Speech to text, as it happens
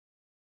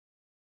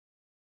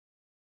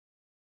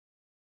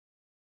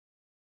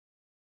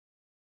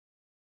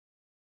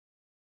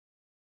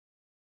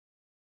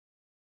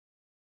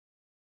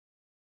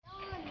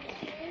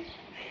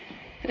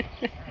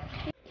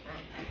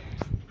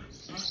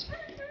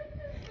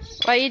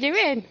What are you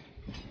doing?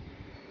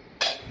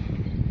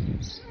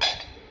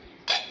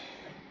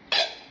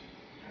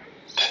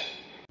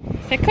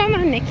 So come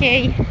on,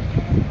 Nikki.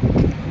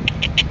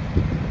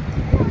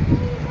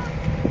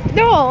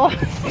 No.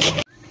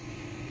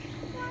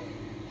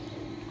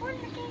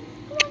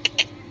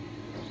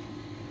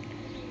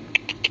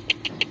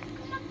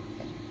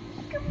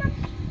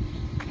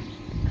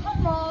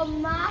 Come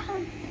on,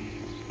 man.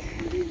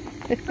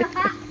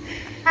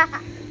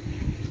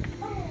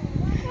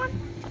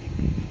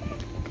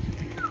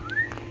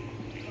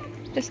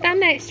 Just stand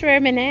next to her a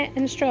minute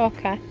and stroke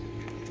her.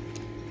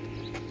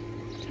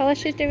 Tell her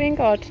she's doing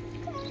good.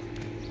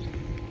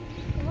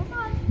 Come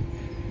on.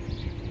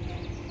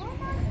 Come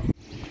on.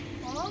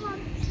 Come on.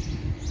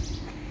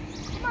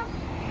 Come on.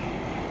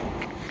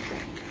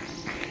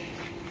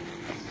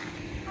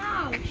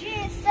 Oh, she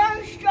is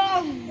so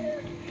strong.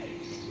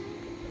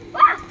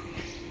 Ah!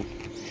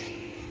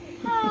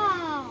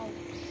 Oh.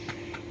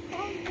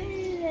 Don't do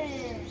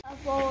this. I've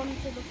fallen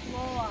to the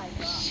floor like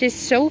that. She's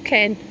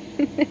soaking.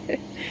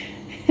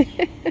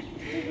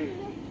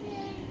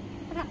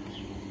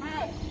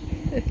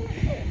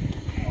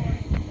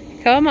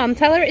 Come on,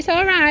 tell her it's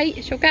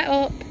alright. She'll get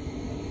up.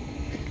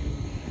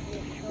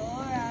 It's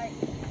alright.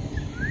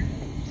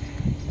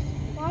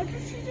 Why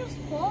does she just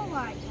fall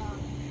like that?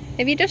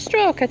 If you just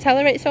stroke her, tell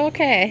her it's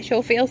okay.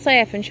 She'll feel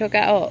safe and she'll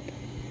get up.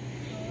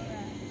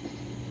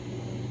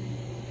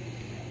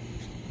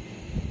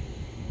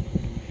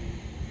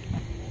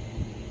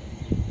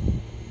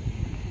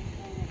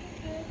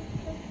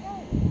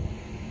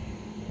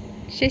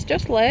 She's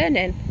just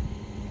learning.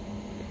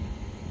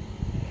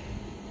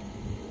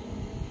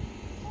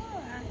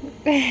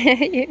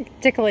 You're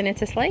tickling her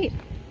to sleep.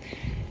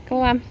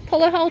 Go on,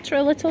 pull her halter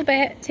a little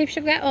bit, see if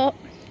she'll get up.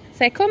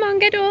 Say, come on,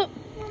 get up.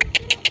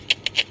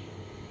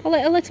 Pull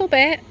it a little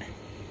bit.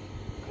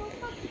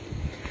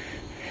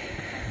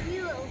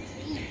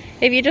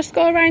 If you just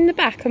go around the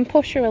back and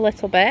push her a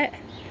little bit.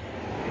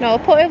 No,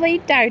 put her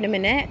lead down a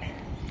minute.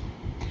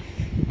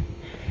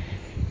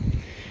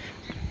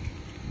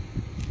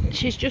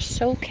 She's just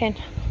sulking.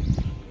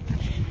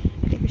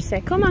 You say,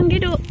 come on,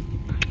 get up.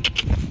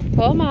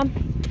 Come on.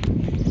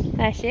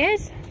 There she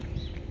is.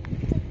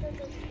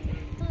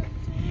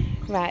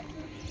 Right.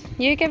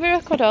 You give her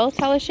a cuddle,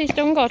 tell her she's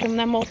done good, and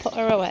then we'll put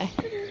her away.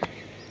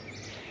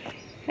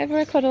 Give her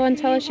a cuddle and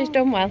tell her she's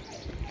done well.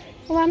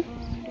 Come on.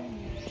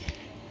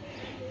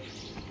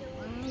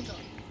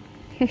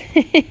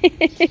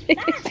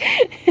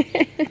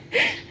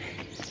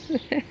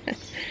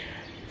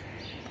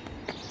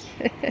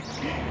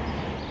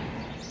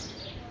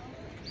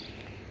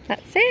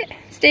 That's it.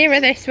 Steer her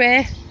this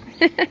way.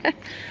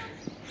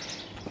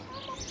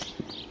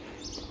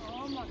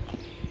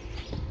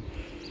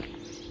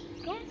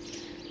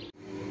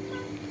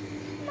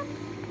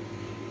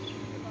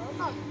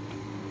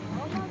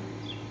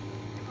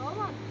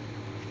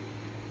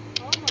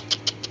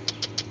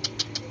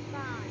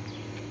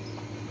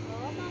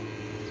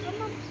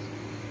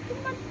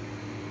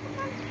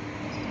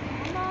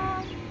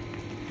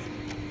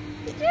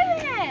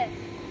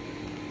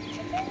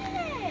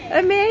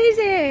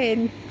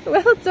 Amazing!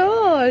 Well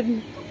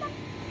done!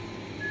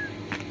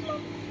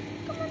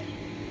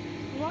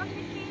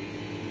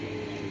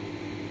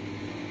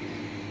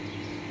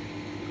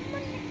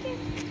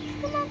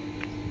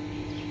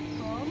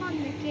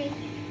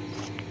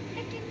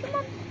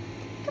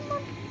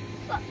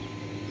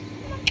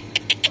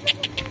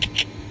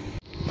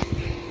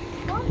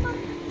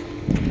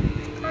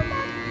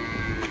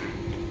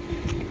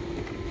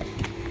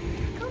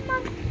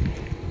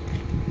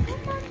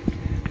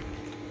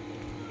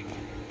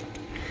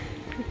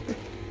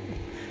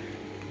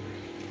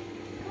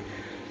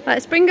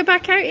 Let's bring her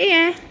back out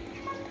here.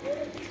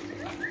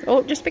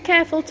 Oh, just be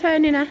careful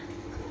turning her.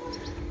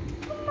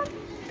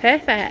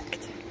 Perfect.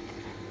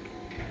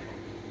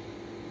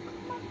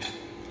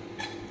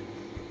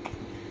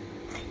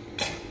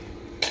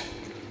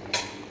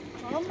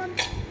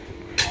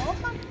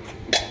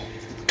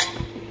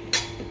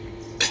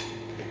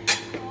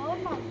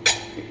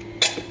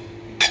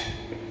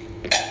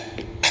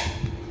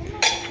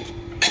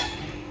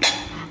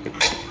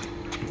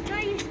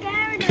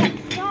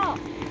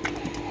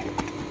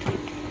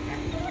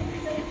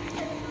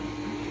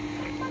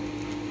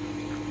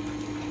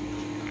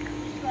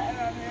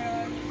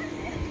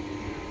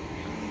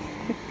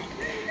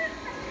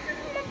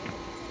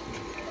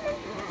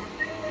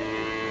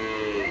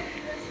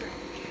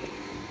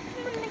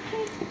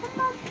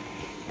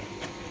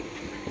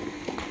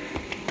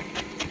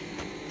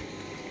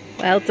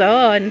 Well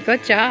done,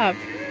 good job.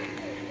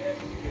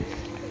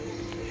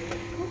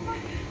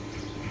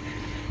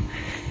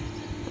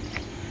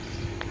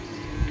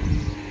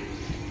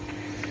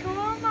 Come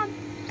on.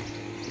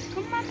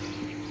 Come on.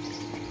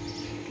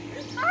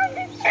 How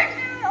did you do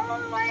it all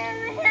the way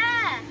over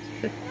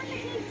here?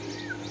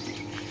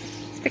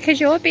 It's because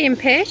you're being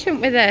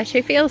patient with her.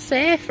 She feels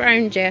safe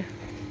around you.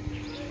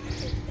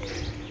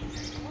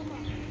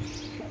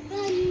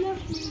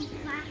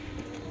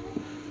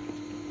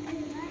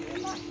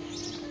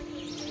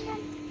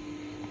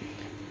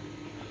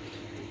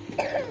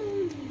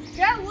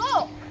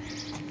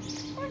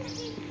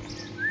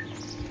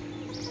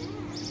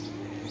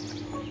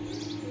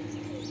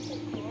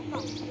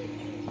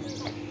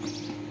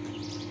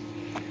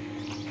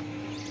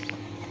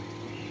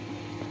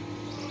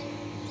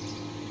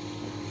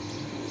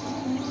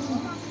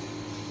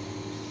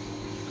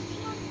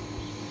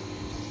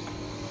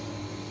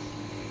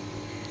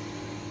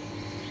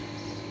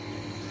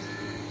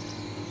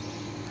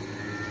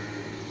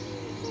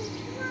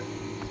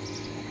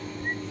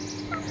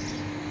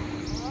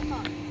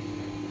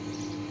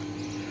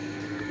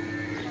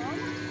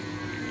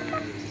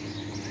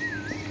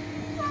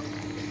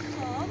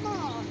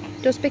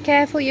 Just be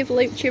careful you've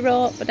looped your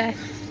rope, buddy.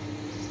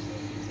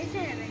 It's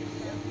in a big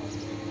circle.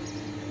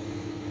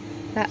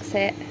 That's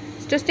it.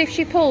 It's just if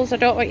she pulls, I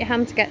don't want your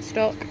hand to get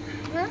stuck.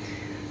 Huh?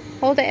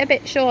 Hold it a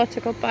bit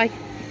shorter, goodbye.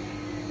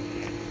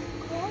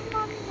 Come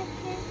on,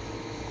 Nicky.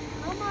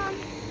 Come on.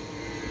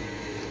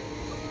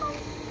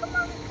 Come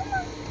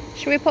on.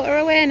 Shall we put her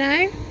away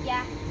now?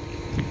 Yeah.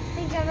 I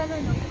think I've had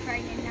enough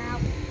training now.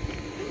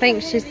 I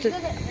think she's good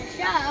just. at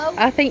the show.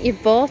 I think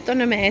you've both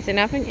done amazing,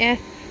 haven't you?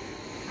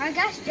 I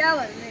guess Joe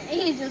and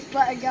he just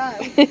let her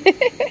go.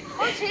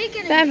 What's he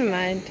gonna Never do?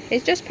 mind.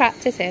 He's just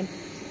practicing.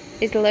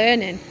 He's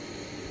learning.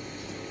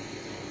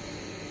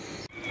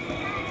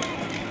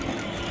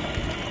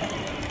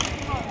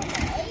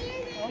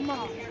 Come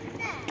on.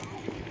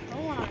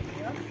 Come on,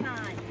 you're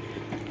fine.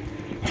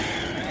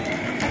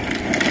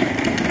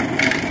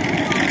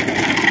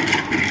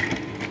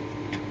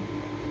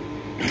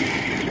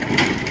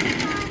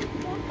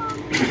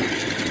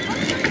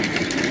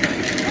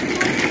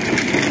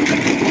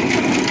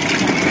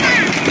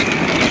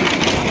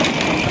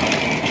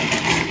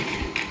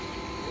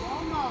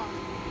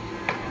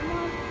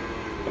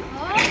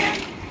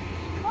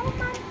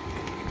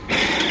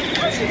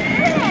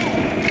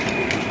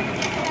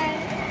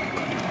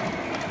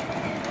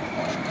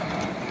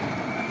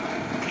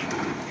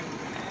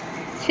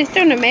 She's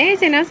done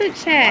amazing, hasn't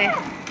she?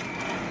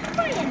 Come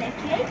on,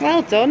 Nicky.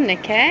 Well done,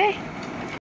 Nikki.